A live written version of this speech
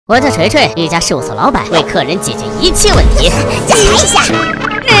我叫锤锤，一家事务所老板，为客人解决一切问题。再来一下。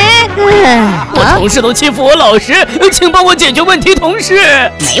我同事都欺负我老师，请帮我解决问题，同事。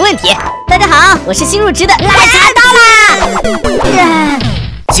没问题。大家好，我是新入职的奶茶到啦。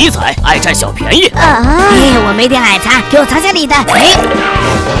奇才爱占小便宜。我没点奶茶，给我藏下你的。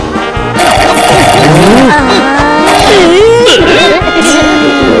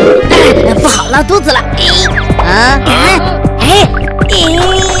不好，拉肚子了。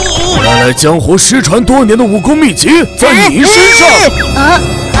原来江湖失传多年的武功秘籍在你身上。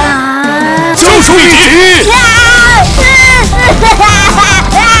教授一级。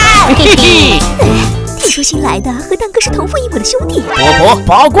听说新来的和蛋哥是同父异母的兄弟。婆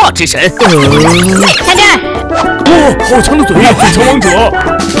八卦之神。看这儿。哇，好强的嘴，最强王者！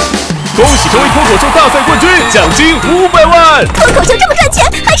恭喜成为脱口秀大赛冠军，奖金500万！脱口秀这么赚钱，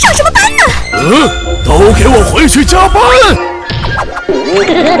还上什么班呢？都给我回去加班！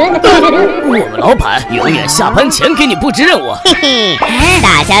我们老板永远下班前给你布置任务。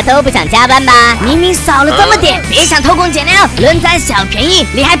大家都不想加班吧？明明少了这么点，别想偷工减料，论占小便宜，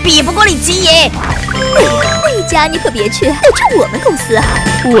你还比不过你鸡爷。那家你可别去，得去我们公司啊！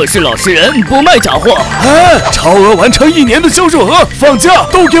我是老实人，不卖假货。超额完成1年的销售额，放假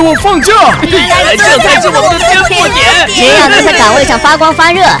都给我放假！原来这才是我们的天赋点。只要能在岗位上发光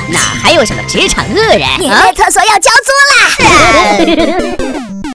发热，哪还有什么职场恶人？你在厕所要交租啦！